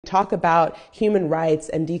Talk about human rights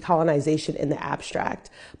and decolonization in the abstract.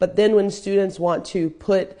 But then when students want to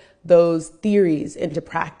put those theories into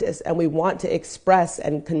practice and we want to express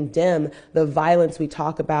and condemn the violence we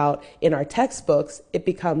talk about in our textbooks, it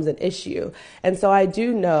becomes an issue. And so I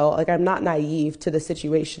do know, I'm not naive to the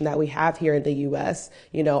situation that we have here in the US.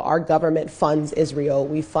 Our government funds Israel.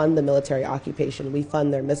 We fund the military occupation. We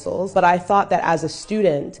fund their missiles. But I thought that as a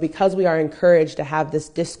student, because we are encouraged to have this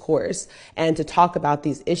discourse and to talk about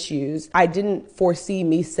these issues, I didn't foresee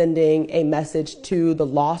me sending a message to the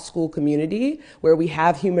law school community where we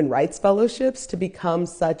have human rights fellowships to become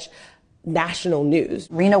such national news.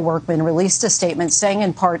 Rena Workman released a statement saying,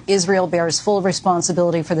 in part, Israel bears full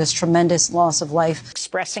responsibility for this tremendous loss of life.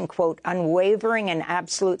 Expressing, quote, unwavering and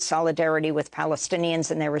absolute solidarity with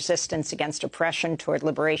Palestinians in their resistance against oppression toward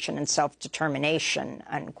liberation and self-determination,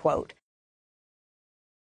 unquote.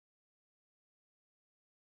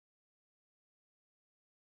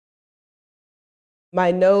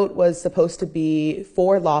 My note was supposed to be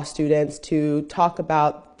for law students to talk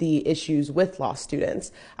about the issues with law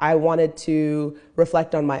students. I wanted to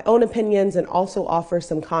reflect on my own opinions and also offer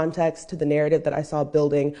some context to the narrative that I saw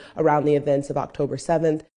building around the events of October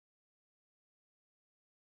 7th.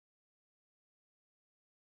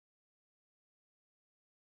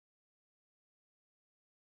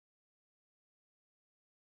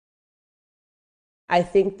 I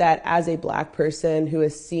think that as a Black person who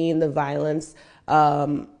has seen the violence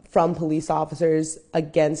from police officers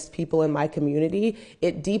against people in my community,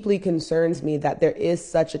 it deeply concerns me that there is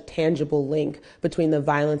such a tangible link between the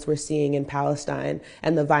violence we're seeing in Palestine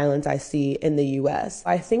and the violence I see in the US.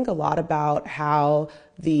 I think a lot about how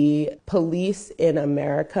the police in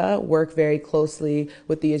America work very closely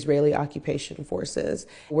with the Israeli occupation forces.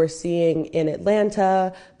 We're seeing in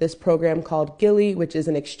Atlanta this program called GILLY, which is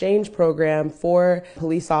an exchange program for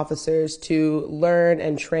police officers to learn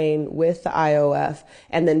and train with the IOF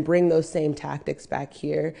and then bring those same tactics back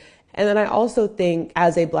here. And then I also think,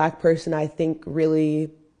 as a Black person, I think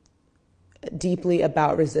really deeply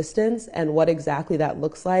about resistance and what exactly that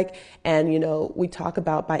looks like. And, we talk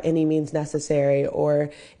about by any means necessary or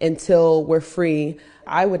until we're free.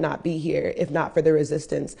 I would not be here if not for the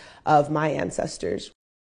resistance of my ancestors.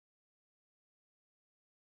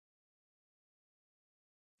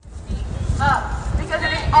 Because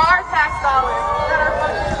it is our tax dollars that are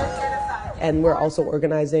funding this genocide. And we're also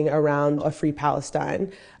organizing around a free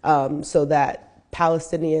Palestine so that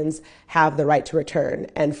Palestinians have the right to return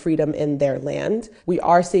and freedom in their land. We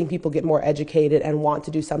are seeing people get more educated and want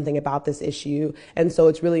to do something about this issue. And so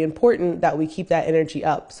it's really important that we keep that energy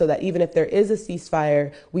up so that even if there is a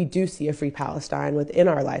ceasefire, we do see a free Palestine within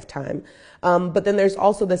our lifetime. But then there's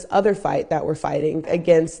also this other fight that we're fighting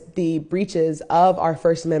against the breaches of our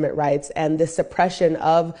First Amendment rights and the suppression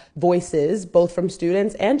of voices, both from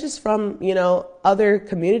students and just from, other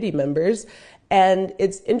community members. And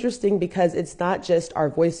it's interesting because it's not just our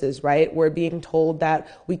voices, right? We're being told that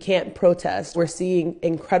we can't protest. We're seeing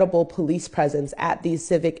incredible police presence at these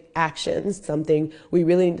civic actions. Something we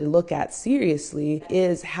really need to look at seriously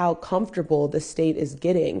is how comfortable the state is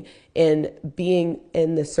getting in being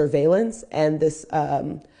in this surveillance and this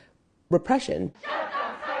repression.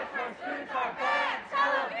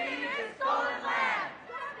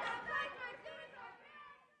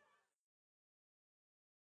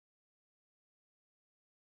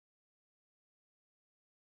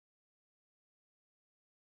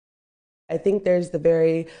 I think there's the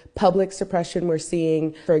very public suppression we're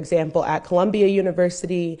seeing, for example, at Columbia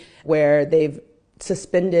University, where they've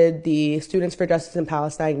suspended the Students for Justice in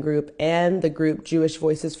Palestine group and the group Jewish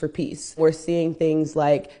Voices for Peace. We're seeing things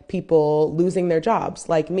like people losing their jobs,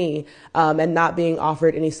 like me, and not being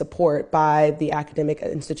offered any support by the academic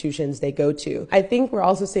institutions they go to. I think we're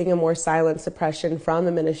also seeing a more silent suppression from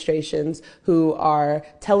administrations who are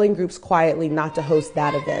telling groups quietly not to host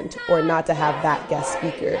that event or not to have that guest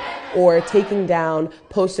speaker, or taking down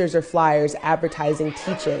posters or flyers advertising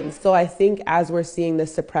teach-ins. So I think as we're seeing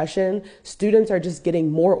this suppression, students are just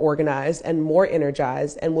getting more organized and more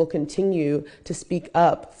energized and will continue to speak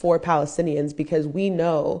up for Palestinians because we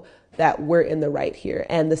know that we're in the right here.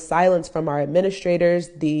 And the silence from our administrators,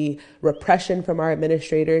 the repression from our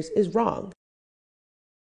administrators is wrong.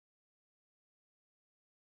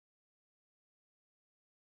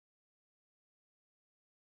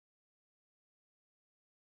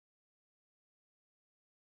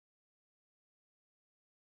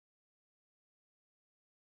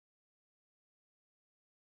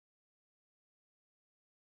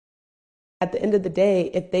 At the end of the day,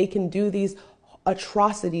 if they can do these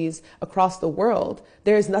atrocities across the world,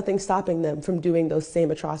 there is nothing stopping them from doing those same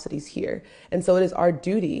atrocities here. And so it is our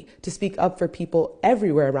duty to speak up for people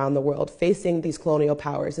everywhere around the world facing these colonial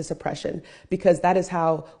powers, this oppression, because that is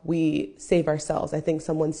how we save ourselves. I think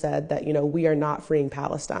someone said that, we are not freeing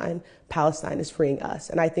Palestine. Palestine is freeing us.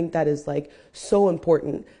 And I think that is so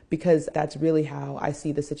important, because that's really how I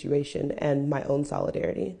see the situation and my own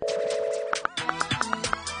solidarity.